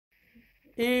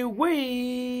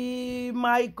Away,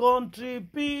 my country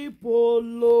people,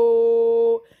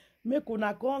 oh. Make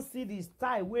una come see the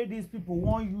style where these people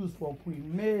want use for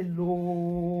Queen May,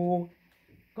 oh.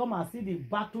 Come and see the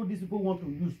battle these people want to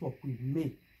use for Queen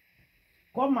May.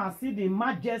 Come and see the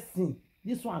majesty.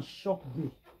 This one shocked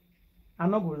me.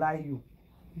 I'm not gonna lie you.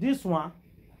 This one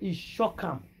is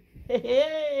shocking.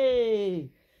 Hey.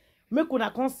 Make una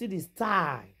come see the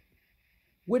style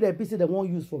where the people they won't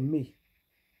use for me.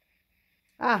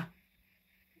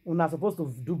 Una supposed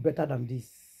to do better than this.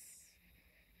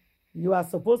 You are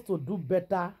supposed to do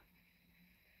better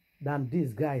than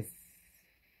this, guys.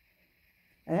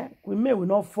 We will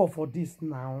not fall for this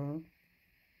now.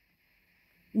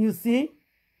 You see,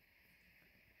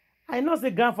 I know say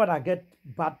grandfather get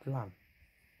bad plan.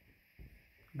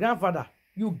 Grandfather,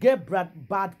 you get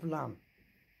bad plan.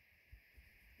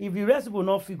 If the rest will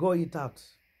not figure it out,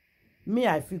 me,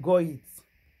 I figure it.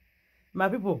 My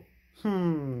people,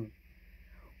 una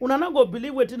not go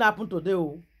believe what happened today.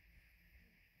 Oh.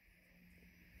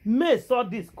 May saw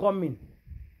this coming.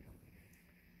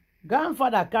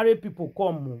 Grandfather carry people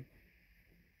come.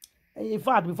 In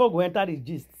fact, before we enter the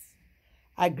gist,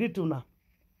 I greet una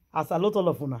as a lot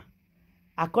of una.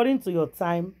 According to your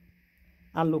time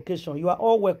and location, you are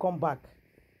all welcome back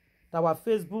to our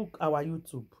Facebook, our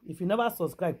YouTube. If you never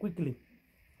subscribe, quickly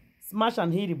smash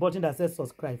and hit the button that says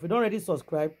subscribe. If you don't already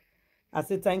subscribe, I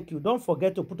say thank you. Don't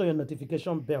forget to put on your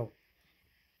notification bell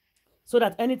so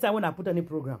that anytime when I put any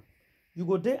program, you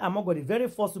go there among the very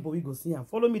first people we go see and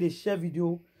follow me. They share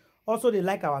video. Also, they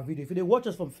like our video. If they watch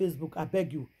us from Facebook, I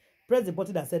beg you, press the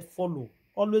button that said follow.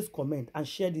 Always comment and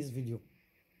share this video.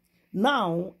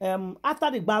 Now, after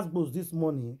the basketballs this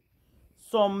morning,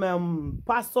 some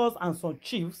pastors and some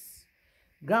chiefs,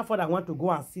 grandfather went to go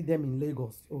and see them in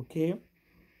Lagos. Okay,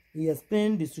 he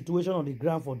explained the situation on the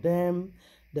ground for them.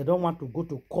 They don't want to go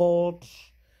to court.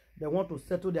 They want to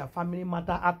settle their family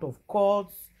matter out of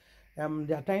court.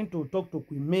 They are trying to talk to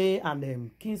Queen May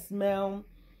and Kingsmell.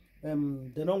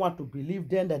 They don't want to believe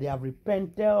them that they have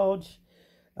repented.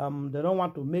 They don't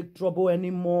want to make trouble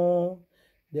anymore.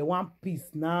 They want peace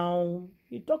now.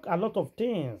 He talk a lot of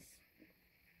things.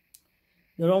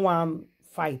 They don't want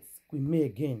fight Queen May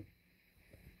again.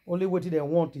 Only what they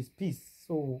want is peace.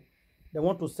 So they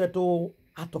want to settle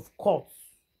out of court.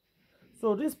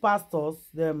 So these pastors,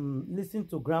 them listen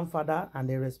to grandfather and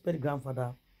they respect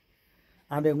grandfather.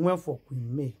 And they went for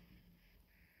Queen May.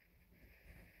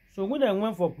 So when they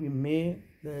went for Queen May,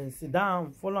 they sit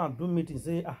down, follow and do meeting,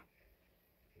 say,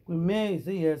 Queen May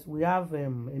say, yes, we have a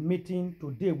meeting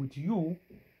today with you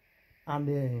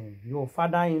and your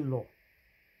father-in-law.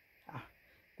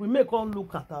 Queen May come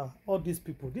look at all these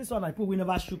people. This one I put we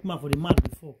never shook man for the matter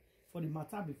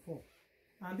before.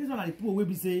 And this one are the people will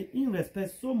be say, he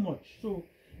respect so much. So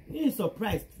he is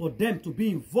surprised for them to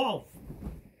be involved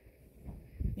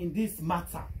in this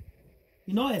matter.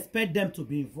 You don't expect them to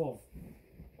be involved.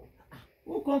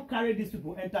 Who can carry these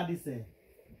people enter this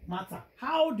matter?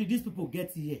 How did these people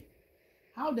get here?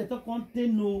 How they can't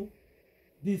know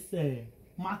this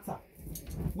matter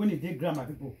when they did grammar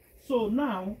people? So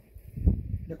now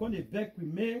they're going to beg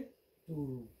with me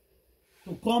to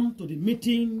come to the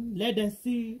meeting. Let them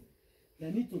see.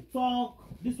 They need to talk.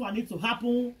 This one needs to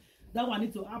happen. That one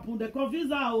needs to happen. They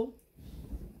confuse her.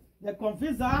 They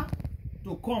confuse her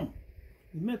to come.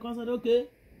 You may come say, okay,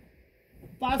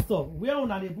 pastor, where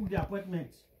una they book the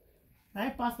appointment? Now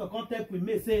pastor contact with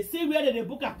me, say, see where they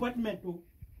book appointment to.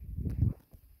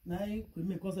 Now we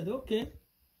may come say, okay.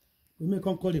 We may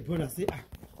come call the brother, say,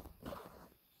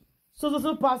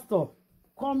 So pastor,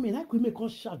 come in. We may come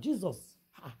shout, Jesus.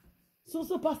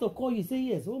 So pastor call you, say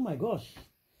yes. Oh my gosh.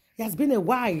 It has been a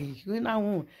while.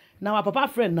 Now our papa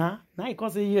friend now he can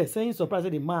say yes, saying surprise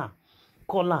the man.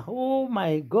 Call her. Oh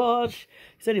my gosh.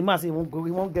 He said the man say he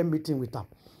won't get meeting with them.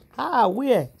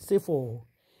 Where? Say for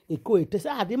Etiko. He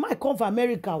said, they might come from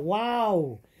America.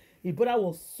 Wow. His brother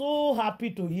was so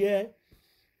happy to hear.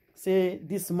 Say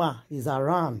this man is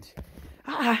around.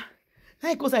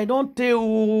 Because I don't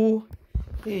tell.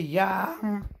 Hey,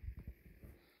 yeah.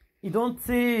 You don't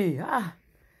say.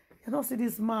 You don't see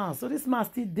this man. So this man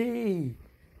still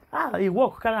there. He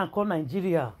walk and call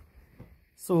Nigeria.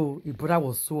 So his brother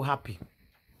was so happy.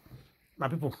 My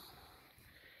people.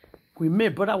 Queen May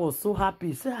brother was so happy.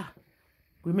 He said,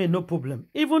 Queen May, no problem.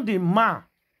 Even the man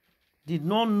did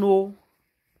not know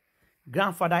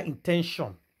grandfather's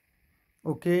intention.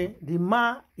 Okay? The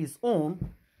man, his own,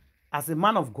 as a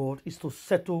man of God, is to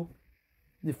settle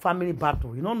the family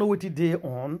battle. You don't know what they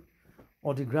on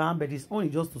or the ground, but his own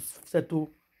is just to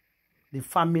settle the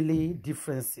family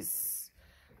differences.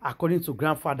 According to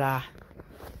grandfather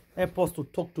help us to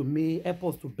talk to me, help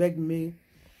us to beg me.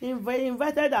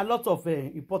 Invited a lot of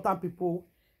important people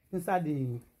inside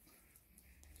the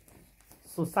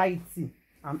society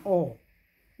and all.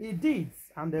 He did.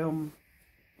 And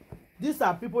these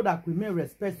are people that we may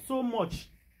respect so much.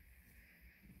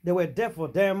 They were there for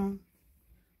them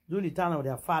during the time of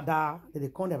their father. They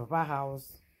come to their papa's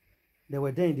house. They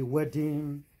were there in the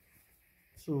wedding.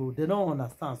 So they don't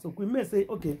understand. So we may say,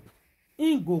 okay,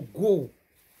 in go.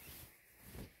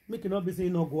 Make it not be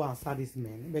saying no go answer this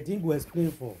man. But in go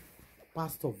explain for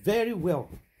pastor very well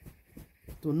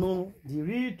to know the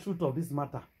real truth of this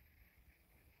matter.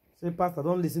 Say, pastor,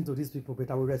 don't listen to these people, but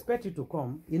I will respect you to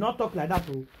come. You not talk like that.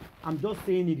 Too. I'm just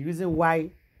saying the reason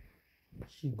why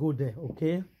she go there,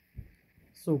 okay?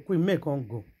 So Queen May can't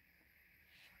go.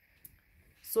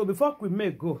 So before Queen May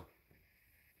go,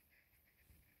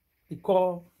 he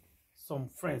called some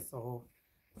friends or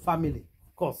family.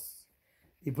 Of course,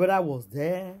 the brother was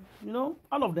there. You know,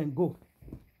 all of them go.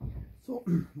 So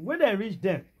when they reach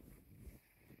them,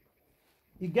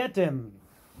 you get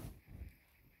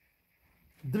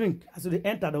drink. As they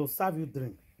enter, they will serve you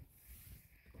drink.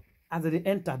 As they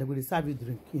enter, they will serve you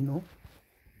drink, you know.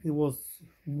 It was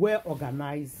well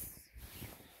organized.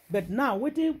 But now,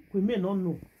 what we may not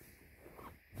know.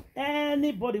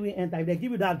 Anybody will enter, if they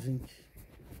give you that drink,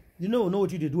 you know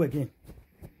what you do again.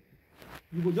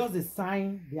 You will just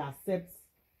sign, they accept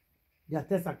their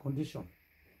terms and condition.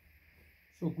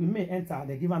 So we may enter,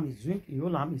 they give him his drink, he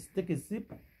hold him, he take a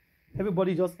sip.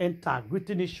 Everybody just enter,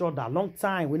 greeting each other. Long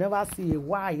time, we never see a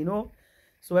why, you know.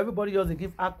 So everybody just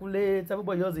give accolades,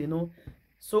 everybody just, you know,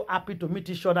 so happy to meet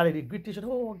each other. They greet each other.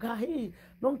 Oh, God, hey,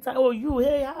 long time. Oh, you,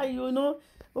 hey, how you know?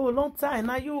 Oh, long time.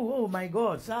 Now you, oh, my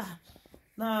God.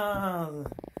 Now,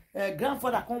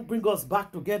 grandfather can't bring us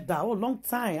back together. Oh, long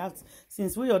time.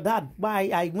 Since we your dad,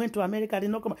 I went to America, they did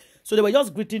not come. So they were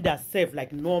just greeting themselves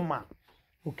like normal.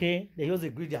 Okay? They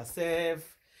just greet themselves.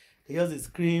 They just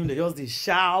scream. They just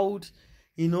shout.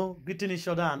 You know, greeting each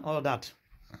other and all that.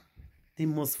 The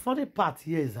most funny part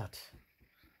here is that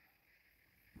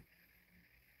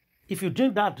if you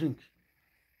drink that drink,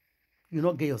 you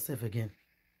not get yourself again.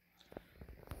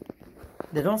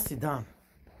 They don't sit down.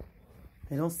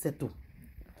 They don't settle.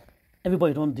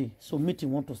 Everybody don't do. So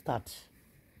meeting want to start.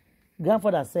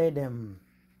 Grandfather said,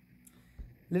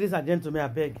 ladies and gentlemen, I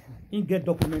beg, you get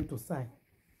document to sign.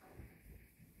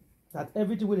 That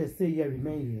everything what they say here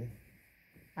remain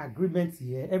here. Agreement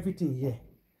here, everything here.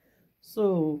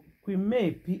 So we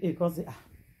may PA because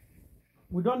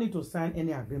we don't need to sign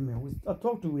any agreement.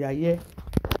 We are here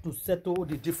to settle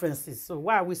the differences. So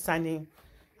why are we signing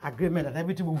agreement that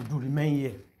everything we will do remain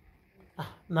here?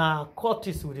 Now court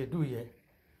is what they do here.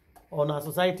 Or now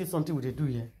society something what they do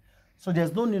here. So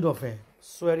there's no need of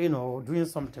swearing or doing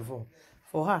something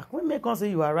for her. We may say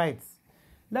you are right.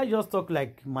 Let's just talk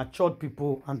like matured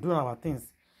people and doing our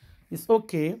things. It's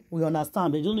okay. We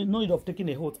understand. There's no need of taking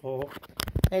a oath or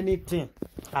anything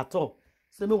at all.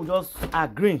 So maybe we just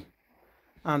agree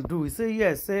and do. We say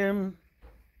yes. They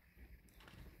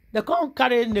can't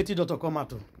carry native daughter come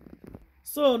out.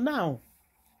 So now,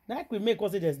 like we make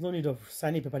us say there's no need of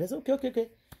signing paper. They say okay.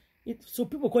 So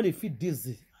people call it feed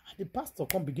dizzy. The pastor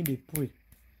come begin to pray.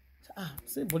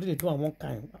 Say body they do on one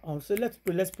kind. Say let's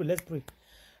pray.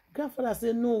 Grandfather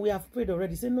say no, we have prayed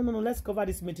already. Say no, let's cover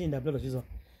this meeting in the blood of Jesus.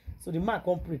 So the man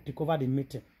come pray to cover the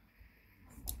meeting.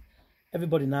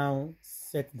 Everybody now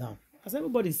sit down. As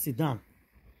everybody sit down.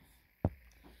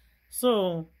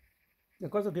 So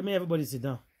because okay, may everybody sit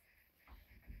down.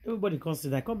 Everybody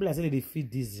consider. I can't believe I say they feel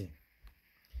dizzy.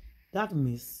 That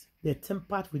means they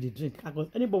tempered with the drink. Because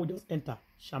anybody just enter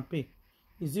champagne.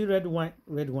 Is it red wine?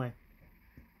 Red wine.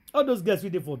 All those guys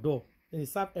waiting for door. They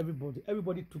serve everybody.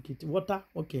 Everybody took it. Water,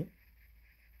 okay.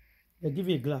 They give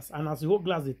you a glass. And as you hold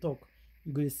glass, they talk.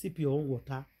 You go to sip your own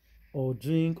water or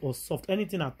drink or soft,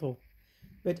 anything at all.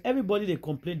 But everybody, they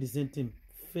complain the same thing.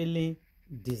 Feeling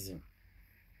dizzy.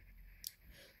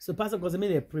 So Pastor because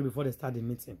they pray before they start the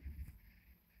meeting.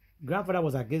 Grandfather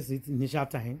was against it initial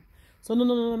time. So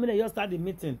no, they just start the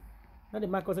meeting. Now the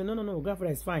man said, no,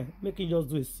 grandfather is fine. Make him just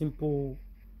do a simple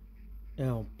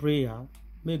prayer.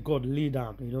 Make God lead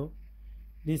out, you know,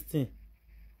 this thing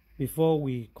before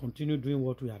we continue doing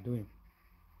what we are doing.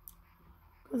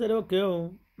 I said, okay,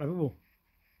 my people.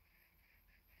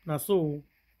 Now so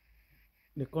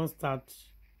they can't start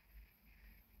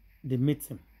the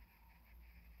meeting.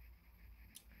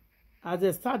 As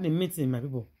they start the meeting, my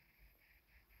people,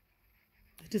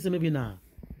 it is maybe now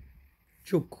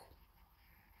joke.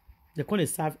 They're going to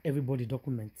serve everybody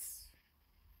documents.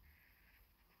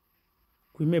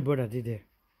 Queen May brother did there.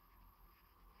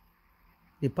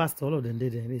 The pastor, all of them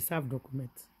did there. They serve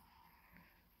documents.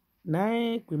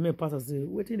 Now, we may pass and say,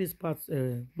 what this part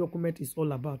document is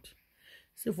all about.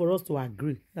 Say for us to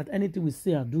agree that anything we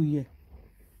say or do here,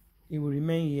 it will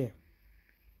remain here.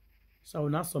 So I will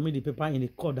now submit the paper in the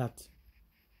court that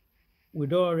we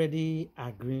don't already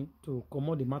agree to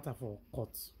commit the matter for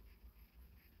court.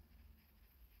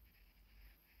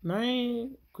 Now,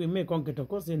 we may come get of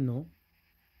course say no.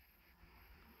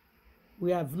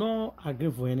 We have not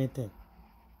agreed for anything.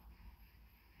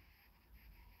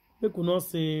 We could not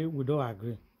say we don't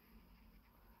agree.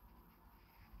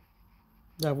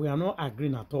 That we are not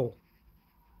agreeing at all.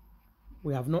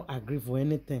 We have not agreed for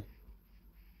anything.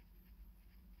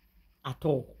 At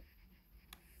all.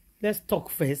 Let's talk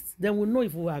first. Then we'll know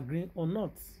if we agree or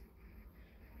not.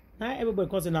 Now everybody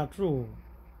comes in that true.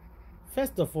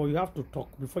 First of all, you have to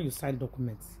talk before you sign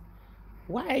documents.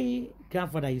 Why,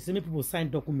 grandfather, you see many people sign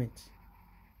documents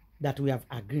that we have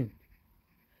agreed?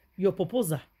 Your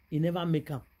proposer, you never make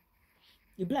them.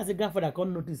 If I say grandfather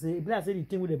can't notice, if I say the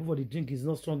thing with the people for the drink is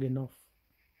not strong enough.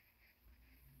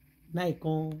 Now you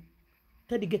can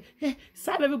tell the girl, hey,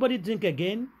 serve everybody drink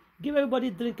again. Give everybody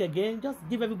drink again. Just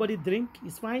give everybody drink.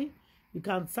 It's fine. You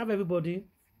can serve everybody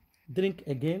drink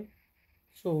again.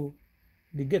 So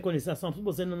the girl can say, some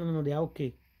people say, no, they are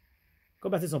okay.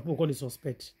 Come back, say some people call it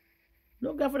suspect.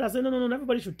 No, grandfather say, no,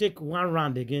 everybody should take one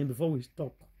round again before we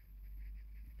stop.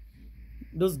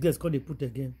 Those girls call they put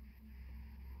again.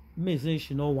 May say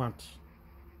she no want.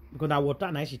 Because that water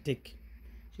now she take.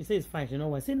 She says it's fine, she no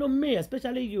want. Say, no, May,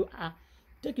 especially you,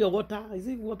 take your water. Is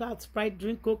it water, Sprite,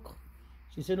 drink, Coke?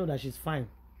 She said no, that she's fine.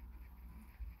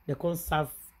 They can't serve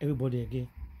everybody again.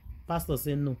 Pastor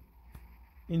said no.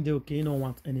 In the okay, you don't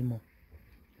want anymore.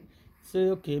 Say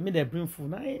okay, me they bring food.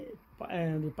 Now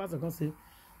the pastor can say,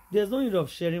 there's no need of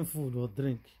sharing food or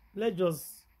drink. Let's just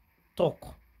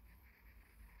talk.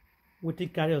 We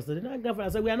take carry us. I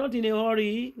said, we are not in a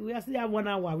hurry. We are still have 1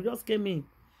 hour. We just came in.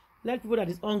 Let people that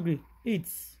is hungry eat.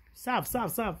 Serve.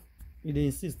 If they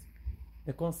insist,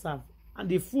 they can't serve. And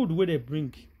the food where they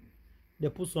bring, they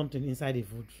put something inside the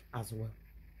food as well.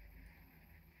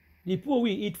 The people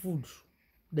we eat food,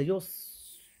 they just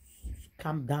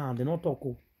calm down. They don't talk.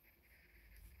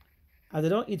 As they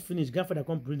don't eat finish, grandfather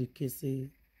come bring the case. Say,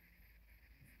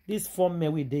 this 4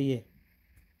 men we dey here,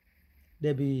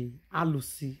 they be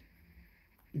Alusi,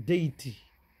 deity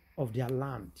of their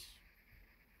land.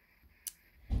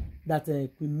 That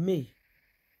we may,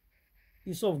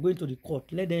 instead of going to the court,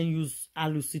 let them use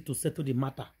Alusi to settle the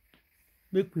matter.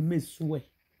 Make we may swear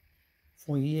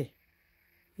for here.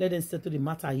 Let them settle the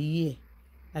matter here.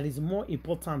 That is more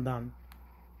important than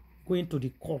going to the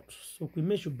court. So we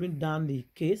may should bring down the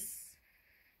case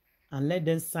and let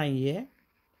them sign here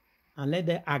and let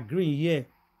them agree here.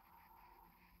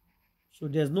 So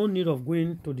there's no need of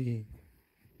going to the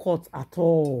court at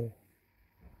all.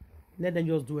 Let them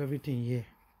just do everything here.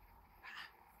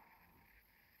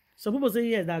 Some people say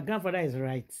yes, that grandfather is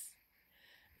right.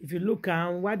 If you look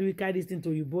at why do we carry this thing to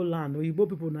Igbo land? Or Igbo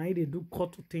people now they do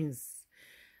court things.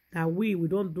 That we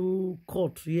don't do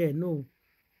court here. No.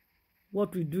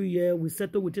 What we do here, we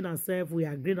settle within ourselves, we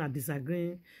agree or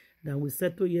disagree. Then we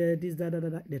settle here, this,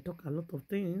 that. They talk a lot of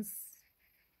things.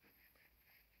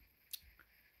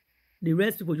 The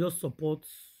rest people just support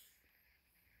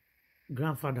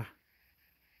grandfather.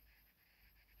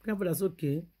 Grandfather's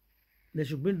okay. They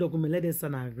should bring document, let them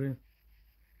sign and agree.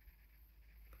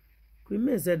 Queen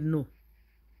May said no.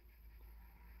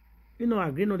 You know,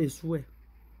 agree, no, they swear.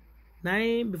 Now,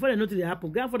 before they notice it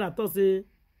happen, grandfather thought say,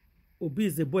 Obi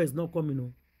is the boy is not coming.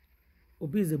 No.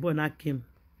 Obi is the boy not came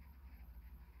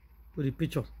to the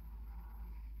picture.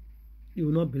 You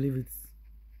will not believe it.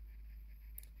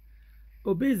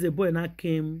 Obi is the boy not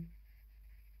came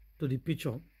to the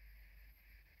picture.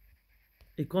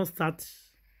 He can't start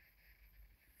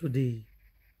to the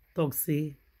talk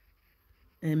say,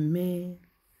 and me,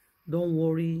 don't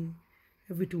worry,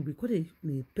 everything will be good.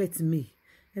 They pet me,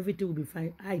 everything will be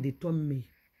fine. They turn me,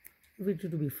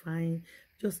 everything will be fine.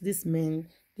 Just this man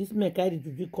carry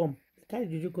the juju come. Carry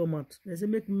the juju come out. They say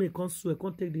make me come swear,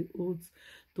 come take the oath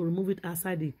to remove it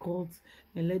outside the court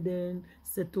and let them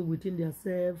settle within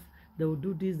themselves. They will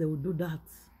do this, they will do that.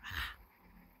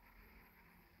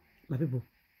 My people,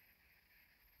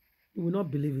 you will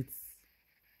not believe it.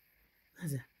 I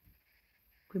said,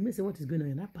 Queen May say, what is going on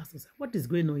here? That pastor said, what is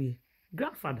going on here?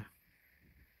 Grandfather,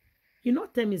 you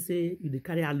not tell me say you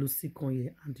carry a Lucy con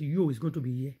here and you is going to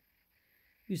be here.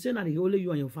 You say that only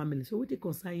you and your family. So what it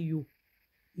concern you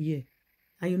here?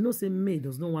 And you know say May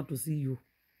does not want to see you.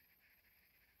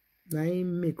 Now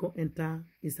May come enter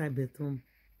inside bedroom.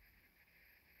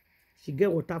 She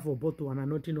get water for bottle and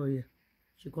nothing on here.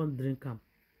 She can't drink them.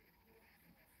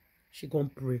 She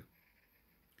can't pray.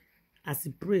 As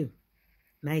he pray,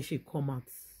 now she come out.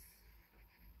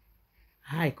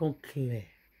 I come clear.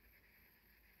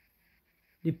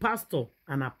 The pastor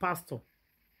and a pastor,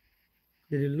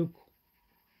 they look.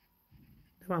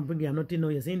 That one bring you nothing. No,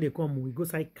 you're saying they come. We go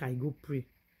side car, go pray.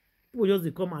 People just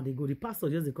they come and they go. The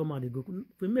pastors just they come and they go.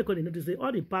 We make all the notice. Say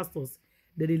all the pastors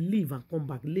they leave and come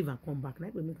back, leave and come back.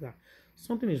 Like we make that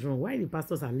something is wrong. Why the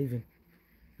pastors are leaving?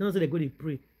 You know, so they go to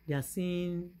pray. They are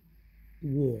seeing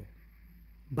war.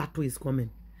 Battle is coming.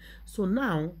 So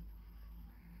now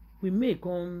we make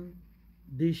on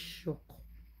this shock.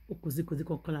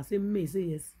 Say me, say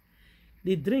yes.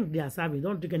 The drink they are serving,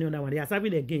 don't take any other one. They are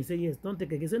serving again. Say yes, don't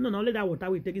take again. Say no, only that water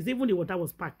we take. It's even the water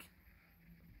was packed.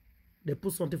 They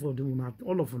put something for the woman,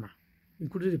 all of them,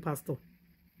 including the pastor.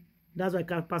 That's why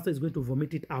the pastor is going to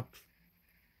vomit it out.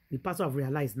 The pastor have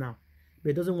realized now, but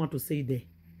he doesn't want to say it there.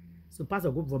 So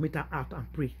pastor go vomit it out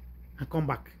and pray and come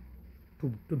back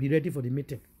to be ready for the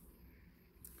meeting.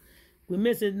 We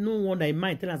may say no wonder he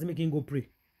might tell us make him go pray.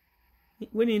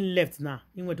 When he left now,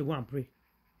 he went to go and pray.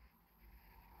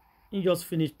 He just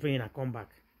finished praying and come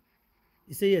back.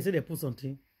 He said, yes, they put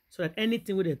something. So that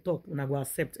anything where they talk, when I go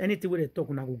accept. Anything where they talk,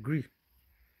 when I go agree.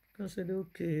 I said,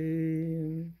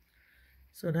 okay.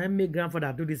 So then I make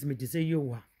grandfather do this meeting. Say,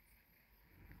 yo,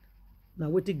 now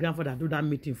what did grandfather do that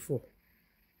meeting for?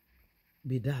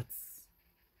 Be that.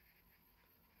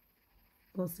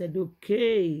 I said,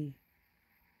 okay.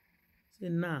 Say,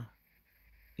 now,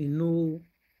 you know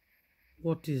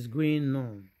what is going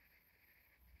on.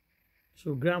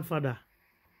 So grandfather,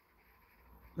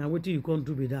 now what do you come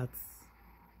to be that?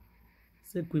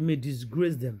 Say we may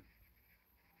disgrace them.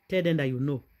 Tell them that you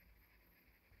know.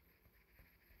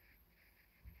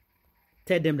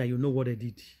 Tell them that you know what they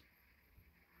did.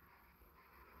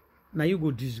 Now you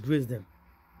go disgrace them.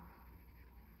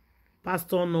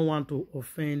 Pastor no want to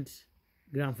offend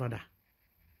grandfather.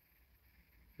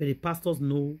 But the pastors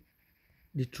know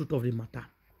the truth of the matter.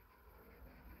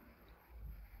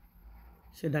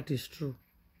 Say that is true.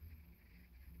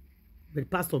 But the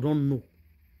pastor don't know.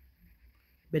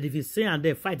 But if he say and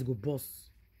they fight go boss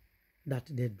that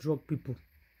they drug people.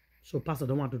 So pastor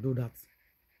don't want to do that.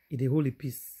 It's a holy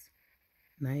peace.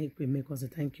 Now we make us say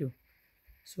thank you.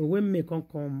 So when me come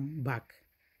back,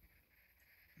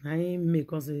 now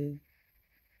make us say,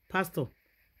 pastor,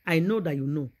 I know that you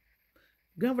know.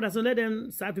 Grandfather said, let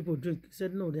them serve people drink. He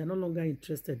said, no, they are no longer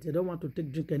interested. They don't want to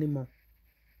take drink anymore.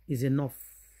 It's enough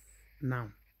now.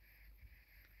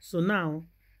 So now,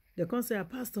 they can say,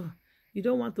 pastor, you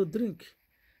don't want to drink.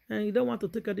 And you don't want to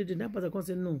take a drink. That pastor can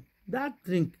say, no. That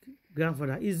drink,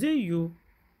 grandfather, is it you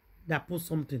that put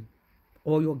something?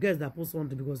 Or your guest that put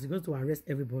something? Because he's going to arrest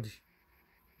everybody.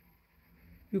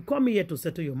 You come here to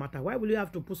settle your matter. Why will you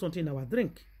have to put something in our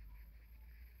drink?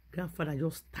 Grandfather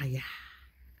just tired.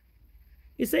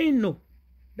 He's saying no.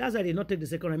 That's why he did not take the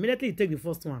second one. Immediately he take the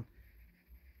first one.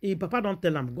 If Papa don't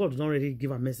tell him, God don't already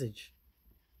give a message.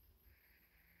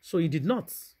 So he did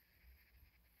not.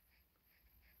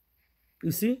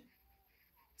 You see?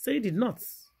 So he did not.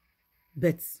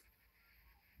 But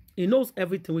he knows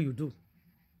everything what you do.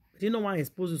 But he don't want to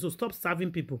expose you. So stop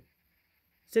serving people.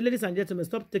 Say, ladies and gentlemen,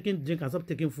 stop taking drink and stop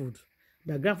taking food.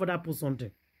 The grandfather put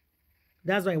something.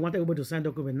 That's why I want everybody to sign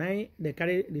document. Now they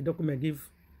carry the document, give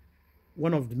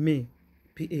one of the main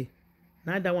PA.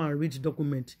 Now that one reach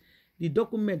document. The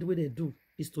document what they do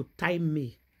is to tie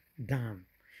me down.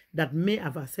 That may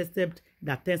have accepted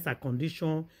that terms and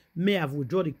condition, may have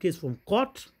withdrawn the case from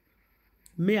court,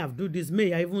 may have do this,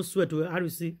 may I even swear to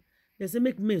RC. They say,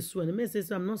 make me swear. The man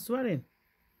says, I'm not swearing.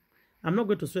 I'm not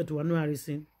going to swear to a no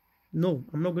RC. No,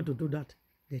 I'm not going to do that.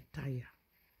 They tire.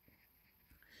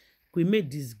 We may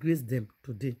disgrace them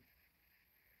today.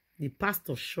 The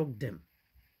pastor shocked them.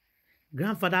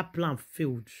 Grandfather plan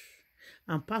failed.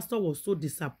 And pastor was so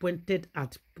disappointed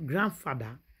at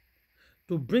grandfather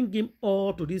to bring him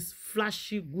all to this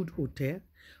flashy good hotel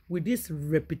with this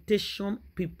reputation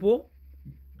people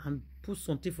and put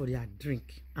something for their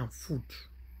drink and food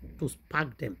to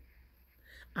spark them.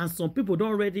 And some people don't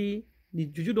already, the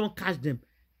juju don't catch them.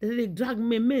 They drag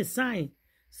me, sign,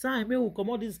 me will come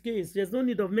out this case. There's no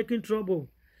need of making trouble.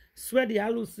 Swear the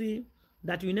LOC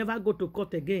that you never go to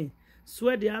court again.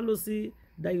 Swear the LOC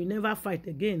that you never fight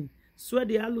again. Swear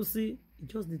the LOC,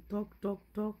 just the talk.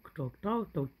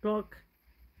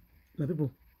 My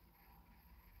people,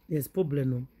 there's problem.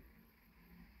 No?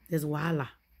 There's wahala.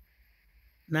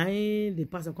 Now the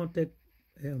pastor contact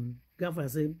grandfather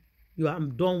say,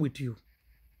 I'm done with you.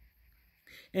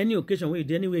 Any occasion where you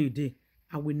did, anywhere you did,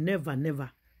 I will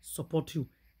never support you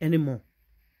anymore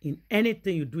in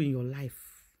anything you do in your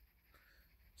life.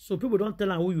 So people don't tell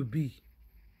her who you be.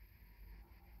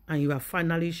 and you have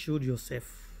finally showed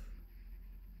yourself.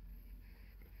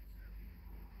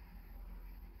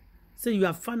 Say you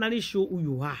have finally shown who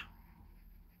you are.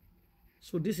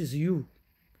 So this is you,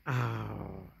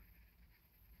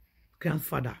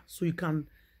 grandfather. So you can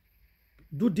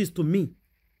do this to me.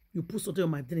 You put something on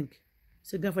my drink.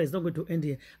 Say, grandfather, it's not going to end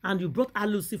here. And you brought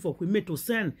Alusi for we made to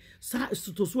send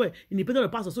to swear in the presence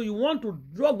of the pastor. So you want to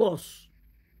drug us.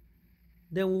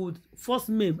 Then we would force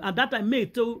May. At that time, May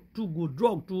to go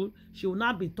drug too. She will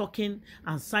not be talking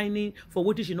and signing for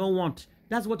what she don't want.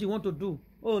 That's what you want to do.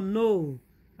 Oh no.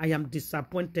 I am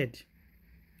disappointed.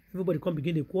 Everybody come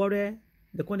begin the quarrel.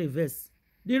 They come the verse.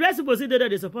 The rest people say that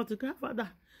they support the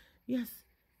grandfather. Yes,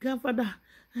 grandfather.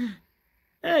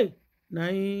 Hey, now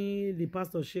the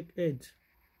pastor shake head.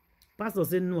 Pastor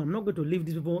said, no, I'm not going to leave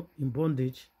these people in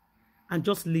bondage and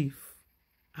just leave.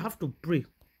 I have to pray.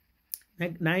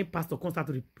 Now pastor comes start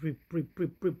to pray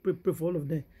for all of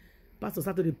them. Pastor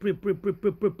started to pray.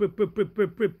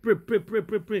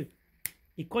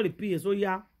 He called the PA. So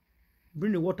yeah,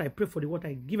 bring the water. I pray for the water.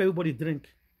 I give everybody drink.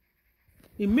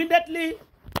 Immediately,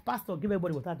 pastor give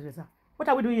everybody water. Sir, what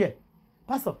are we doing here?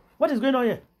 Pastor, what is going on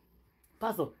here?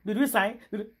 Pastor, did we sign?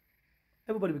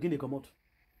 Everybody begin to come out.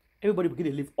 Everybody begin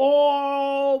to leave.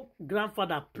 All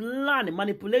grandfather plan,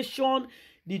 manipulation,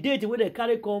 the date where they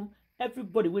carry come,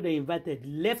 everybody where they invited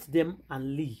left them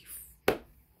and leave.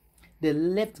 They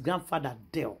left grandfather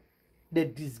there. The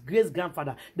disgraced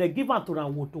grandfather. They give out to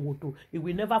Woto. He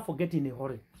will never forget in a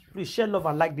hurry. Please share love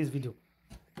and like this video.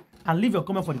 And leave your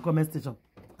comment for the comment section.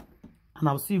 And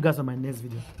I'll see you guys on my next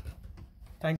video.